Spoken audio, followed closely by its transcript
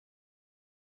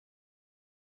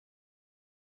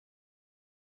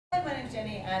Hi, my name's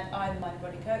Jenny and I'm the Mind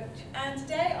Body Coach, and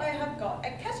today I have got a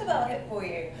kettlebell HIIT for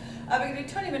you. We're going to do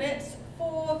 20 minutes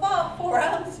for 4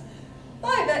 rounds,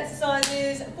 5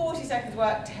 exercises, 40 seconds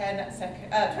work,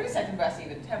 20 seconds rest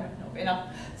even, 10 would not be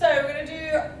enough. So we're going to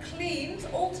do cleans,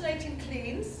 alternating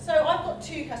cleans. So I've got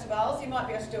 2 kettlebells, you might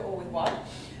be able to do it all with one.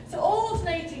 So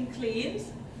alternating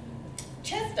cleans,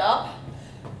 chest up.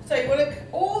 So you want to look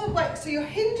all the way, so you're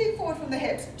hinging forward from the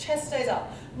hips, chest stays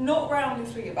up, not rounding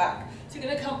through your back. So you're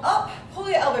going to come up, pull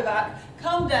your elbow back,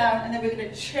 come down, and then we're going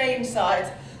to change sides.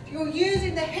 You're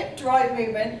using the hip drive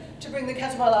movement to bring the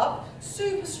kettlebell up,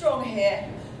 super strong here,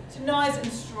 so nice and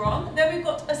strong. Then we've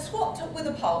got a squat with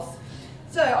a pulse.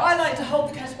 So I like to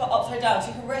hold the kettlebell upside down so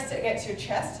you can rest it against your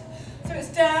chest. So it's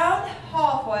down,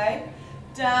 halfway,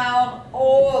 down,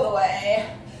 all the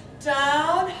way,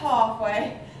 down,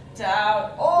 halfway,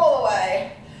 down, all the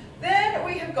way. Then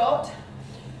we have got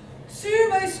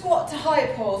Sumo squat to high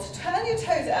pulse. Turn your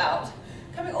toes out,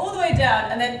 coming all the way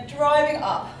down and then driving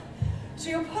up. So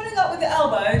you're pulling up with the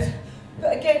elbows,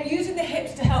 but again using the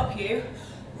hips to help you,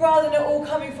 rather than it all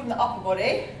coming from the upper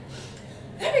body.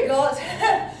 Then we got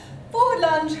forward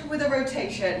lunge with a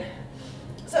rotation.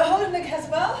 So holding the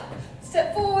kettlebell,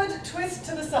 step forward, twist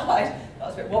to the side. That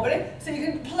was a bit wobbly. So you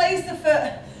can place the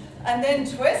foot and then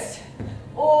twist,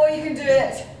 or you can do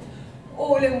it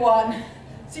all in one.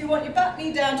 So you want your back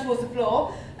knee down towards the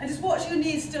floor and just watch your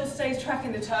knee still stays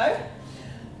tracking the toe.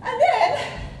 And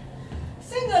then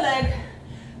single leg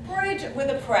bridge with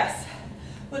a press.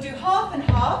 We'll do half and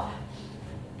half,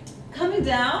 coming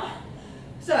down.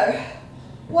 So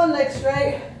one leg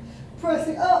straight,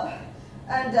 pressing up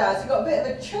and down. So you've got a bit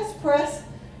of a chest press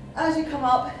as you come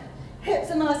up. Hips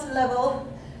are nice and level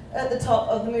at the top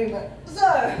of the movement.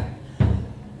 So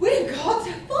we've got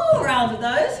 4 rounds of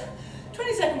those.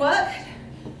 20-second work.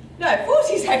 No,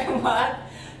 40-second work,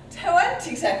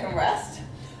 20-second rest,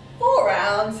 4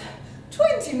 rounds,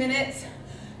 20 minutes.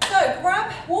 So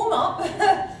grab, warm up,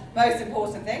 most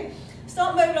important thing.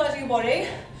 Start mobilising your body.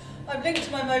 I've linked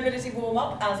to my mobility warm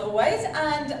up as always,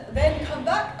 and then come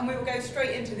back and we will go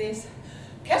straight into this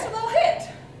kettlebell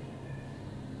HIIT.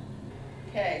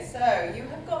 Okay, so you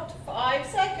have got 5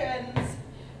 seconds.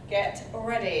 Get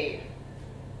ready.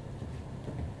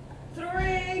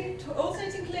 3,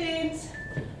 alternating cleans.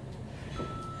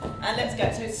 And let's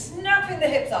go. So snapping the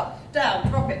hips up, down,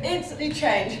 drop it, instantly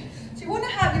change. So you want to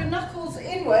have your knuckles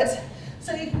inwards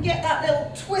so you can get that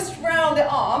little twist round the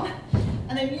arm,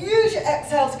 and then use your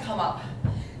exhale to come up.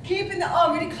 Keeping the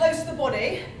arm really close to the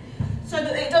body so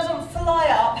that it doesn't fly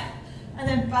up and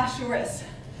then bash your wrist.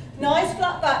 Nice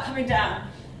flat back coming down.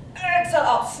 Exhale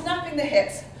up, snapping the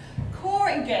hips. Core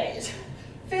engaged.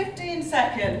 15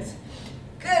 seconds.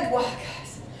 Good work,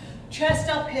 guys. Chest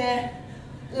up here.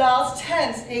 Last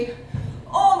 10, Steve.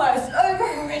 Almost over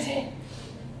already.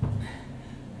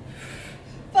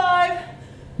 5,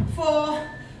 4,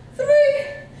 3,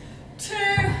 2,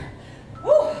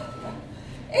 woo.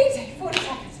 Easy, 40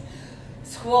 seconds.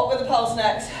 Squat with the pulse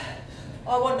next.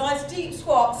 I want nice deep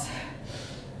squats.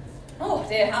 Oh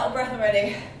dear, out of breath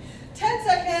already. 10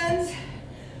 seconds.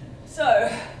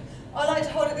 So, I like to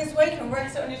hold it this way, you can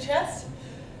rest it on your chest.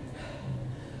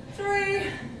 3,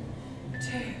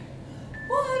 2,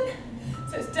 1.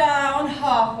 So it's down,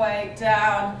 halfway,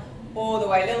 down, all the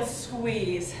way. Little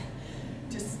squeeze.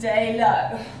 Just stay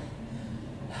low.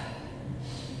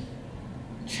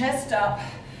 Chest up.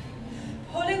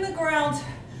 Pulling the ground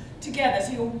together.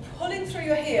 So you're pulling through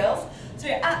your heels. So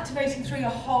you're activating through your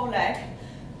whole leg.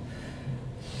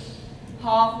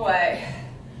 Halfway.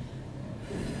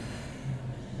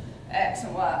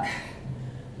 Excellent work.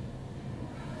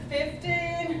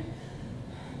 15.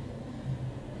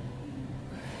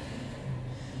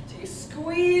 So you're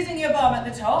squeezing your bum at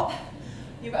the top.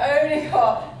 You've only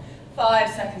got 5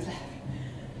 seconds left.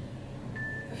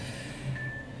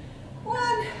 1.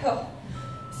 Oh.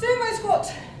 Sumo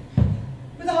squat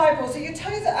with a high pull. So your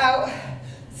toes are out,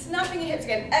 snapping your hips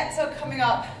again. Exhale coming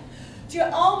up. So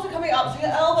your arms are coming up, so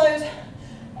your elbows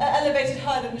are elevated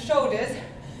higher than the shoulders.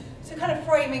 So kind of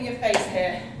framing your face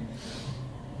here.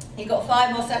 You've got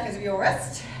 5 more seconds of your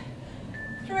rest.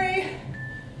 3.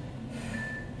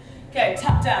 Okay,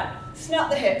 tap down. Snap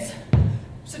the hips.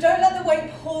 So don't let the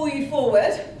weight pull you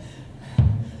forward.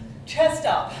 Chest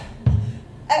up.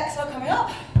 Exhale coming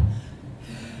up.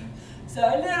 So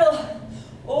a little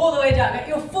all the way down. Get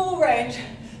your full range.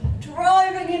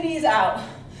 Driving your knees out.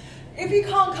 If you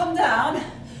can't come down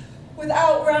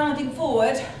without rounding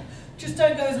forward, just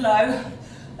don't go as low.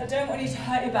 I don't want you to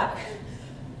hurt your back.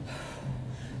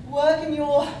 Working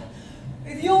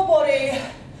with your body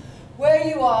where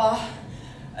you are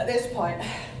at this point.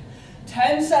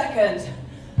 10 seconds.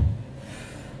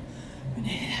 We're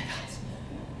nearly there, guys.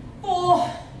 4,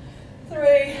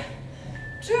 3,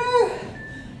 2,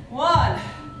 1.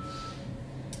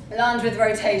 Lunge with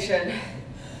rotation.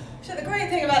 So the great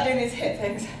thing about doing these HIIT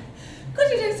things,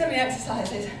 because you're doing so many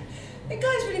exercises, it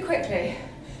goes really quickly,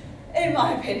 in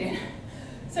my opinion.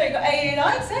 So you've got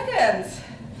 89 seconds.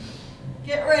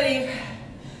 Get ready.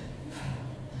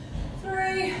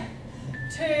 3,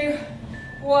 2,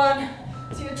 1.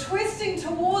 So you're twisting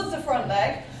towards the front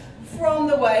leg from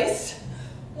the waist,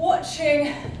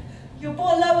 watching your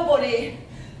lower body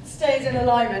stays in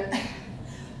alignment.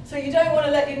 So you don't want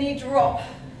to let your knee drop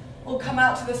or come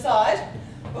out to the side.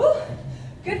 Ooh,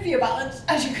 good for your balance,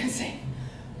 as you can see.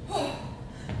 Ooh,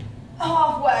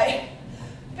 halfway.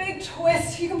 Big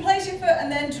twist. You can place your foot and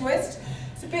then twist.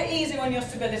 It's a bit easier on your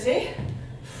stability.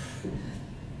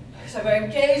 So we're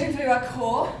engaging through our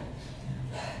core.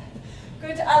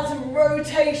 Going to add some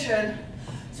rotation.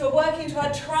 So we're working to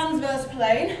our transverse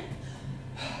plane.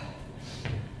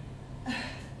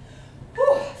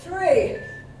 3,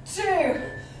 2,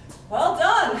 well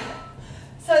done.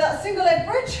 So that single leg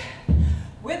bridge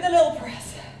with the little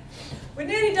press. We're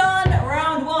nearly done,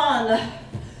 round 1.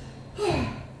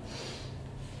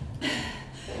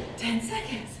 10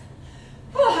 seconds.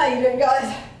 Oh, how are you doing,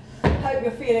 guys? Hope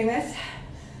you're feeling this.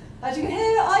 As you can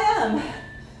hear, I am.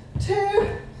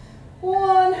 2,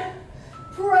 1,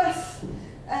 press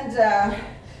and down.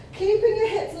 Keeping your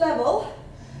hips level,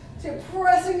 so you're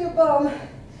pressing your bum,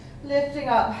 lifting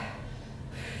up.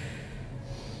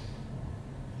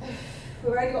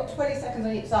 We've already got 20 seconds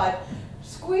on each side.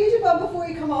 Squeeze your bum before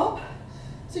you come up,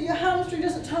 so your hamstring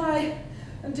doesn't tie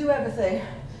and do everything.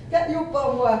 Get your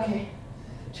bum working.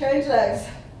 Change legs.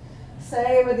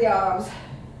 Same with the arms.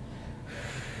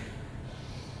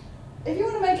 If you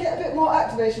want to make it a bit more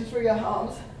activation through your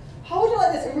arms, hold it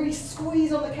like this and really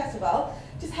squeeze on the kettlebell.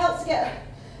 It just helps to get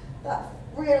that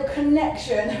real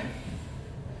connection.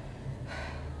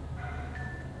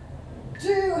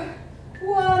 2,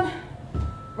 1,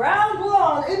 round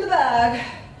 1 in the bag.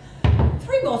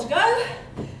 3 more to go.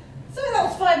 So that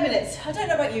was 5 minutes. I don't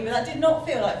know about you, but that did not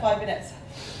feel like 5 minutes.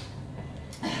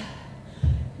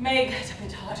 May get a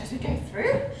bit hard as we go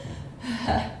through,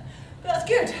 but that's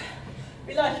good.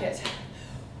 We like it.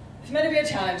 It's meant to be a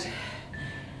challenge.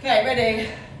 Okay, ready?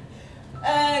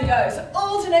 And go. So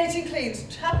alternating cleans.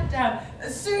 Tap it down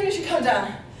as soon as you come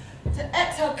down. So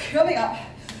exhale, coming up.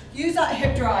 Use that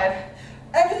hip drive.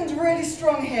 Everything's really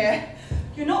strong here.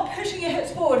 You're not pushing your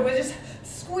hips forward. We're just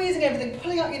squeezing everything,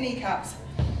 pulling out your kneecaps.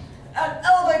 And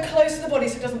elbow close to the body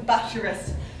so it doesn't bash your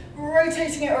wrist.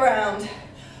 Rotating it around.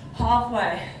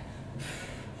 Halfway.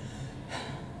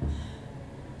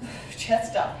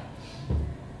 Chest up.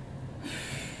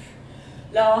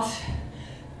 Last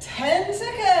 10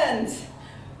 seconds.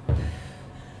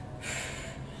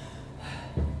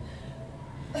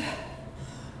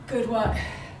 Good work.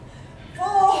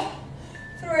 4,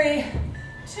 3,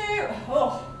 2,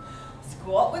 oh.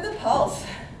 Squat with a pulse.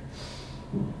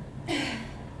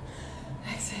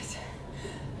 Exit.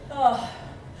 Oh.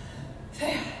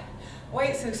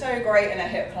 Weights are so great in a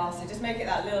hip class, so just make it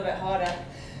that little bit harder.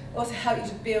 Also help you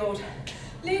to build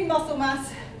lean muscle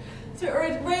mass, so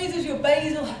it raises your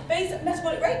basic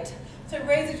metabolic rate, so it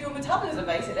raises your metabolism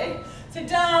basically. So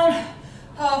down,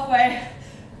 halfway,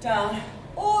 down,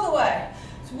 all the way.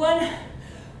 So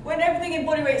when everything in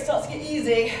body weight starts to get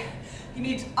easy, you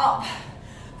need to up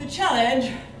the challenge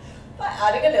by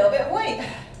adding a little bit of weight.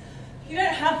 You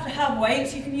don't have to have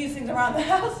weights, you can use things around the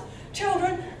house.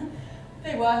 Children,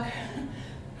 they work.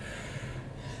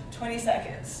 20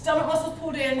 seconds. Stomach muscles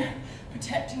pulled in,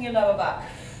 protecting your lower back.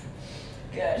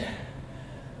 Good.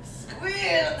 Squeeze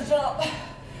at the top.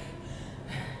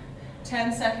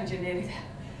 10 seconds, you're nearly there.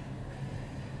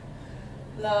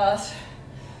 Last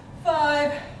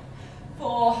 5,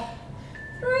 4,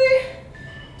 3,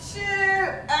 2,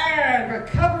 and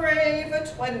recovery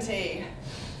for 20.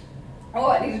 Oh,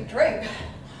 I need a drink.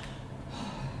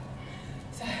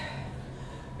 So,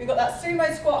 we've got that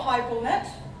sumo squat high pull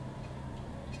next.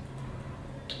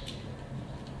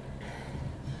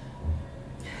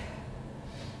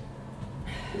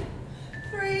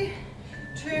 3,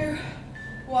 2,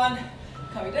 1,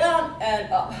 coming down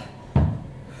and up.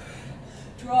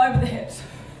 Drive with the hips.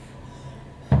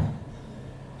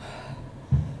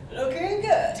 Looking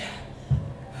good.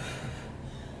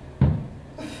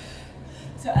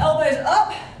 So elbows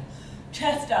up,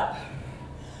 chest up.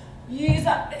 Use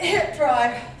that hip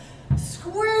drive.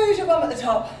 Squeeze your bum at the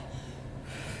top.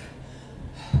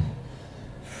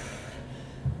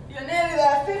 You're nearly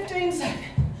there, 15 seconds.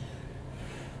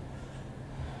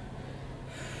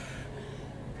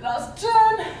 Last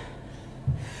turn.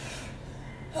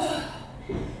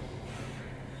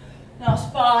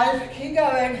 5, keep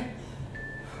going.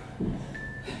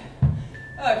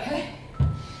 Okay.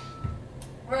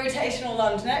 Rotational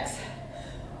lunge next.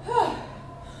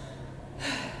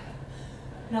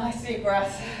 Nice deep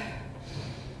breath.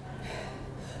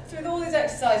 So with all these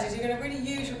exercises, you're going to really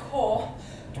use your core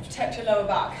to protect your lower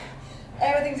back.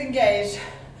 Everything's engaged.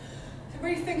 So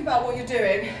really think about what you're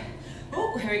doing.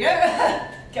 Oh, here we go.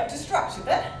 Get distracted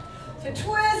there. So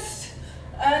twist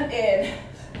and in.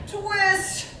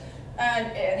 Twist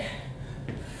and in.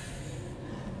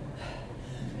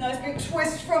 Nice big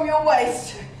twist from your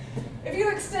waist. If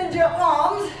you extend your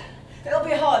arms, it'll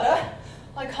be harder.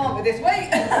 I can't with this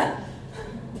weight.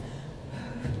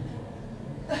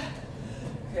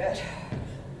 Good.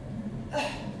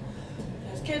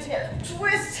 It's good to get a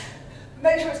twist.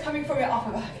 Make sure it's coming from your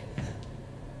upper back.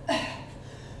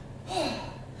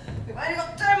 We've only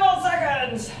got 10 more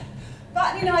seconds.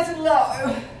 Back knee nice and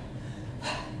low.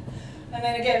 And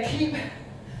then again, keep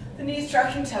the knees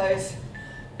tracking toes.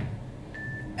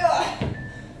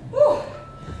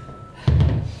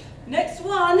 Next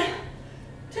one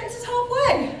takes us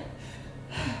halfway.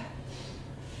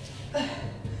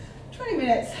 20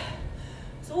 minutes.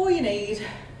 That's all you need.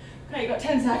 Okay, you've got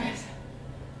 10 seconds.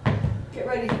 Get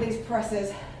ready for these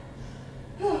presses.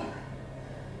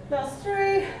 That's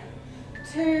 3,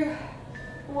 2,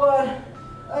 1,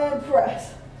 and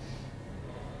press.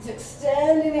 It's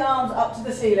extending the arms up to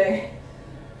the ceiling.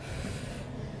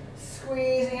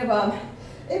 Squeezing your bum.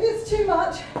 If it's too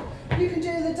much, you can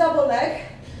do the double leg.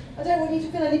 I don't want you to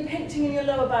feel any pinching in your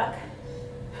lower back.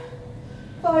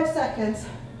 5 seconds.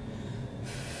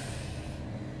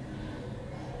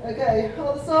 Okay,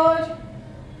 other side.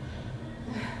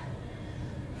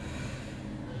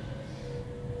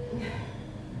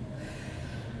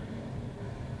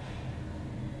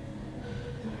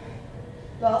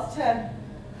 Last 10.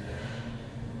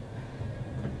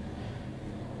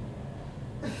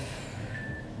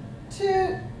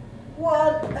 2,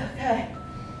 1, okay.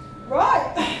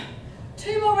 Right,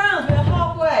 2 more rounds, we're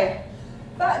halfway.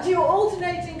 Back to your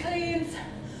alternating cleans.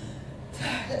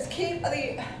 Let's keep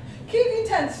the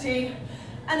intensity,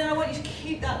 and then I want you to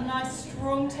keep that nice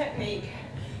strong technique.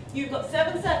 You've got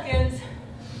 7 seconds.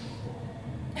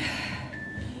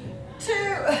 2,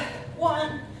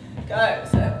 1, go.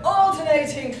 So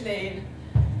alternating clean.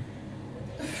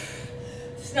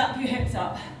 Snap your hips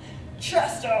up,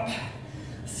 chest up.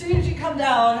 As soon as you come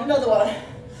down, another one.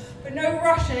 But no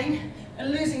rushing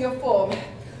and losing your form.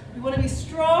 We want to be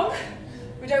strong.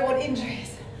 We don't want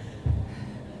injuries.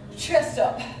 Chest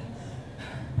up.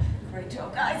 Great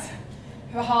job, guys.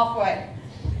 We're halfway.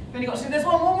 We've only got to do this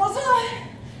one more time.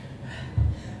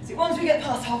 See, once we get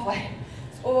past halfway,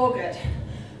 it's all good.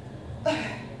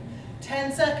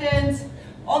 10 seconds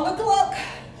on the clock.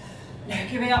 No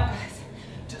giving up, guys.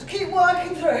 Just keep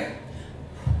working through.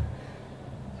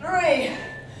 3,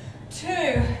 2,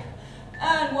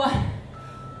 and 1.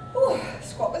 Ooh,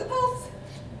 squat with a pulse.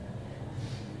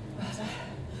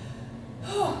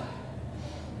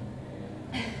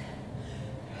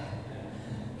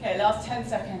 Okay, last 10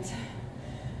 seconds.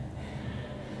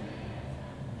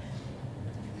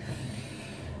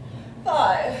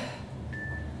 5.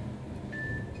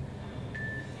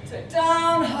 So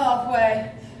down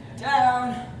halfway,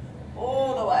 down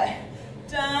all the way,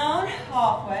 down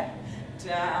halfway,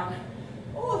 down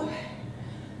all the way.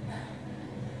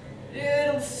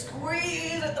 Little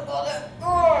squeeze at the bottom.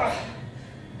 Oh.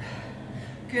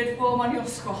 Good form on your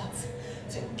squats.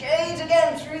 So engage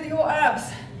again through your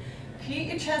abs. Keep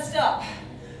your chest up.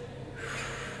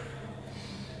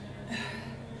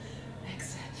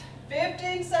 Excellent.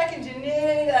 15 seconds, you're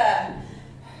nearly there.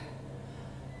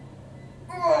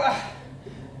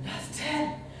 Last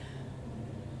 10.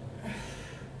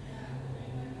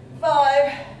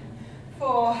 5,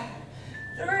 4,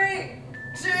 3,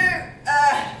 2,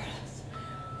 and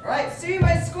right,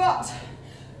 sumo squat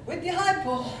with your high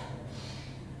pull.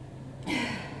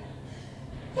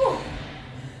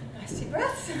 Nice deep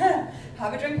breaths.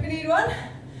 Have a drink if you need one.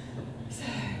 So,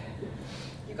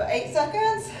 you've got 8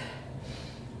 seconds.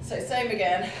 So same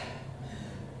again.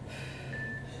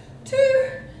 2,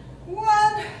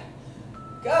 1,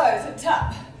 go. So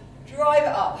tap, drive it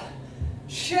up,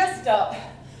 chest up,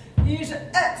 use your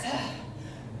exhale.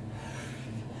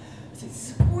 So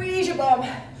squeeze your bum,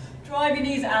 drive your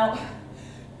knees out,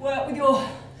 work with your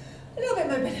a little bit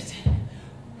of mobility.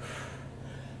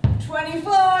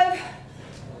 25.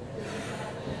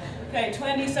 Okay,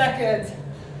 20 seconds.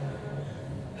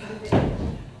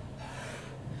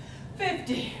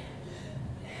 50.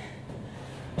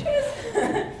 Cheers.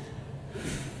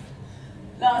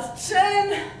 Last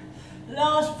 10.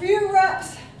 Last few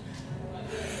reps.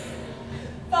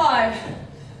 5,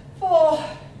 4,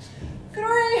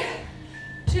 3,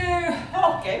 2,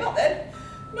 oh, gave up then.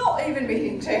 Not even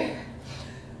meaning to.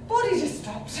 Body just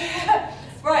stopped.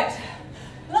 Right,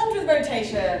 lunge with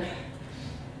rotation.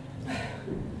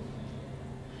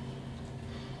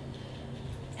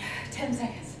 10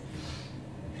 seconds.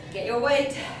 Get your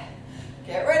weight,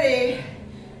 get ready.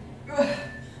 Okay,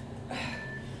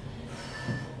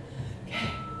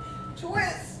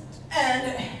 twist,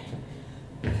 and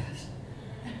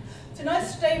it's a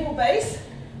nice stable base.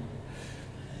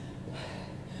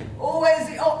 Always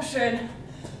the option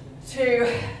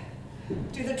to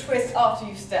do the twist after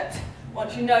you've stepped,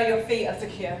 once you know your feet are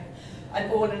secure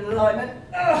and all in alignment.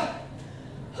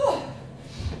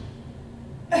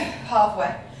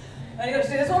 Halfway. Only got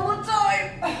to do this one more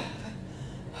time.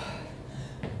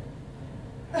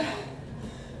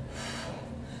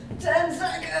 10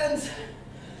 seconds.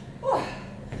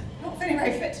 Not feeling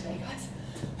very fit today, guys.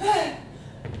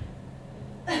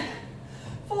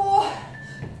 4,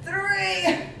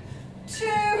 3,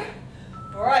 2.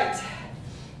 Right.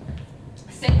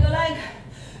 Single leg,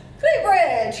 glute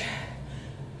bridge.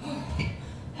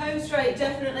 Home straight,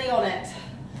 definitely on it.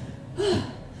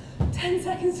 10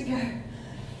 seconds to go.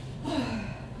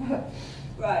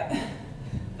 Right.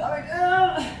 Going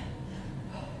down.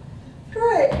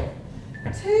 3,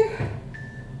 2,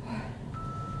 1.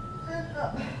 And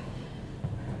up.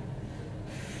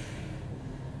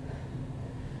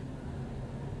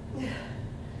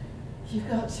 You've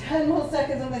got 10 more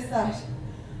seconds on this side.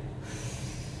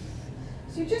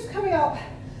 So you're just coming up.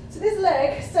 So this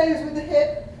leg stays with the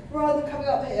hip rather than coming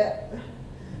up here.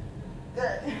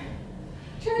 Good.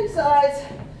 Change sides.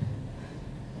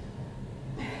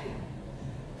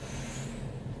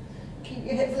 Keep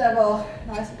your hips level,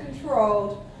 nice and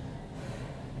controlled.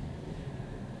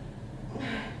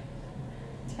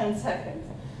 10 seconds.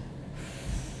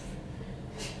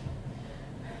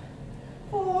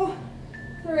 4,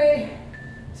 3,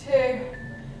 2,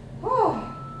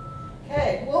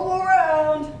 okay, one more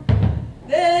round.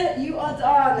 Then you are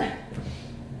done.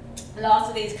 Last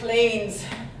of these cleans.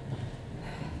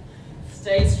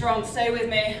 Stay strong, stay with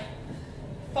me.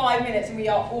 5 minutes and we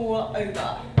are all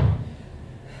over.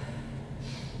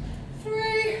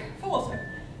 3, 4, so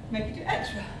make it do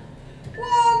extra.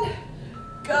 1,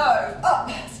 go, up,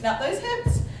 snap those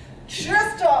hips,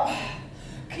 chest up,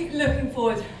 keep looking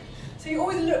forward. So you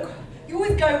always look, you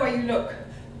always go where you look.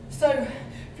 So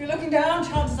if you're looking down,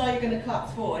 chances are you're going to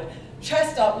collapse forward.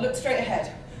 Chest up, look straight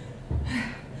ahead.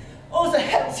 Also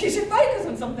helps you to focus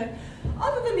on something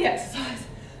other than the exercise.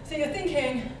 So you're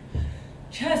thinking,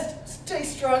 chest, stay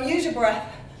strong, use your breath.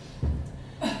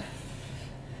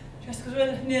 Just because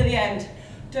we're near the end.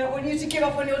 Don't want you to give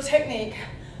up on your technique.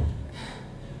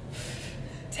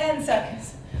 10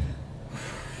 seconds.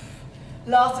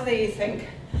 Last of these, think.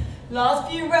 Last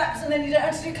few reps and then you don't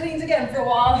have to do cleans again for a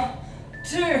while.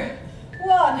 2,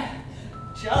 1,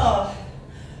 job.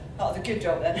 That was a good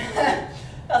job then.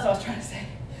 That's what I was trying to say.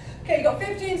 Okay, you've got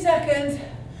 15 seconds.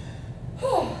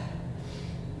 Whew.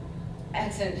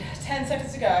 Excellent, 10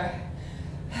 seconds to go.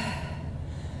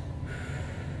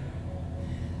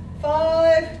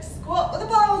 5, squat with a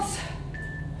bounce.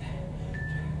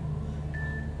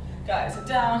 Go, so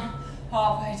down,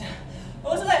 halfway down.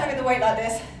 Also like having the weight like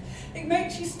this, it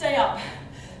makes you stay up.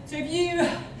 So if you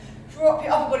drop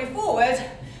your upper body forward,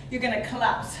 you're going to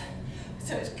collapse.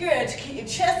 So it's good to keep your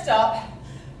chest up,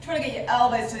 trying to get your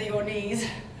elbows to your knees.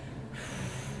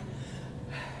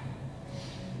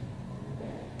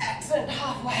 Excellent,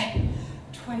 halfway,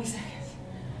 20 seconds.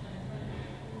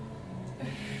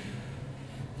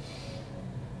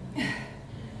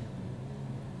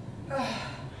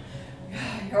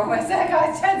 You're almost there,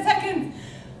 guys, 10 seconds.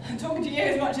 I'm talking to you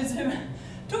as much as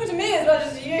talking to me as much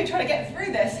as you, trying to get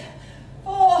through this.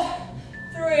 4,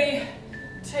 3,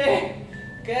 2,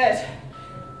 good.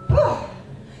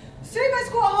 Sumo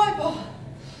squat high pull.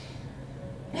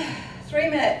 3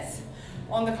 minutes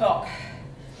on the clock.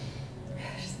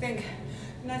 Just think,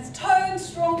 nice toned,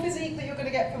 strong physique that you're going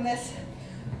to get from this.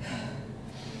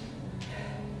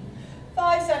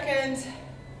 5 seconds.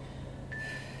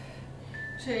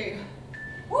 2,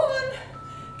 1.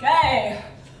 Okay.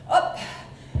 Up.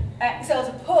 Exhale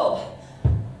to pull.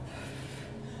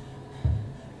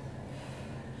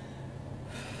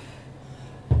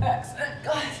 Excellent,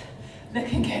 guys.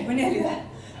 Looking good. We're nearly there.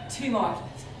 2 more after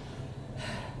this.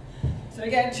 So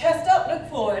again, chest up, look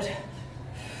forward.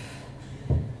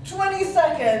 20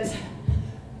 seconds.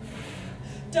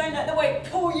 Don't let the weight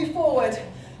pull you forward.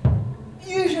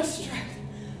 Use your strength.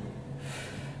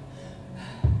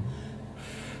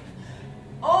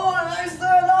 Almost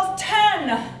there, last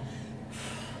 10.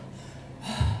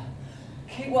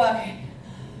 Keep working.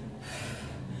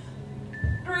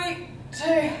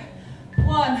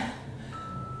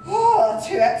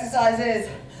 exercises.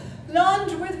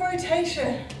 Lunge with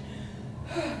rotation.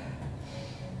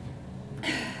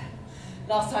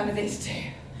 Last time with these two.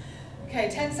 Okay,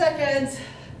 10 seconds.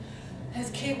 Let's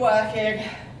keep working.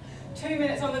 2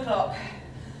 minutes on the clock.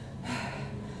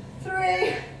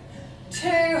 3,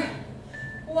 2,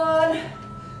 1,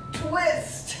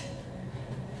 twist.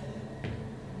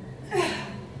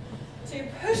 So you're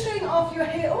pushing off your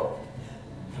heel.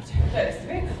 Don't listen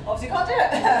to me, obviously you can't do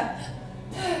it.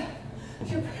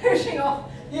 So you're pushing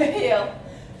off your heel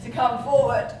to come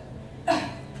forward.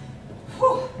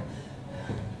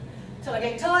 Till I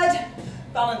get tired,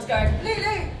 balance going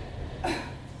completely.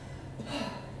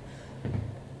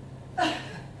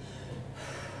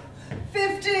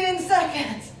 15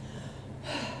 seconds.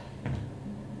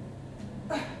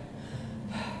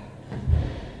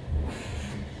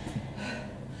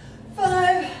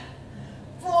 5,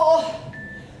 4,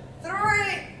 3,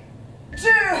 2.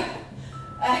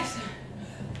 Excellent.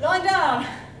 Lying down.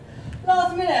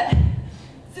 Last minute.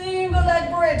 Single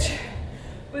leg bridge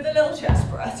with a little chest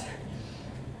breath.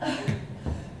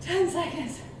 10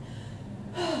 seconds.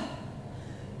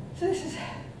 So this is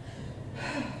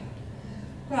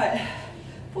right.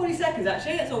 40 seconds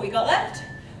actually, that's all we got left.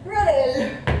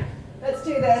 Ready? Let's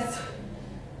do this.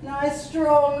 Nice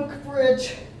strong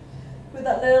bridge with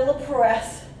that little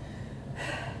press.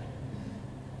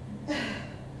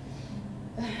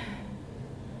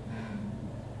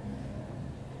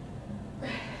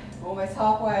 Almost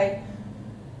halfway.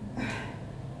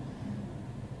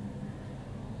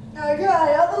 Okay,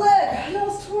 other leg.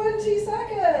 Last 20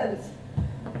 seconds.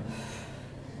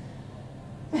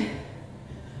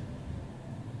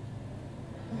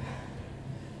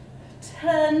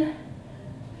 10.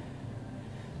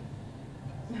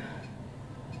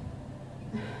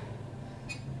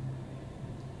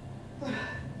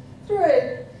 3,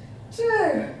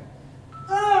 2,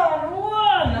 and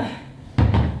 1.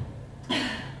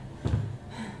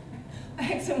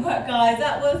 Excellent work, guys.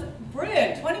 That was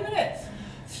brilliant. 20 minutes.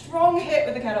 Strong hit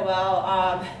with the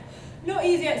kettlebell. Not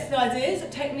easy exercises,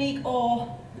 technique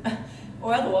or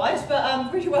otherwise,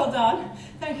 but really well done.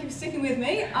 Thank you for sticking with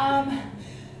me.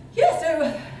 Yeah,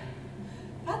 so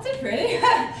that's it really.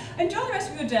 Enjoy the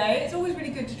rest of your day. It's always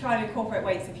really good to try and incorporate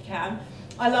weights if you can.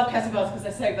 I love kettlebells because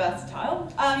they're so versatile.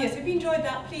 Yes, if you enjoyed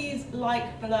that, please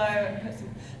like below and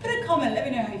put a comment, let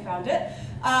me know how you found it.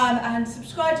 And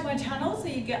subscribe to my channel so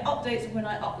you get updates when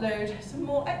I upload some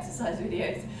more exercise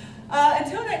videos.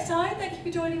 Until next time, thank you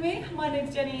for joining me. My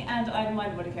name's Jenny and I'm a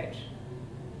Mind Body Coach.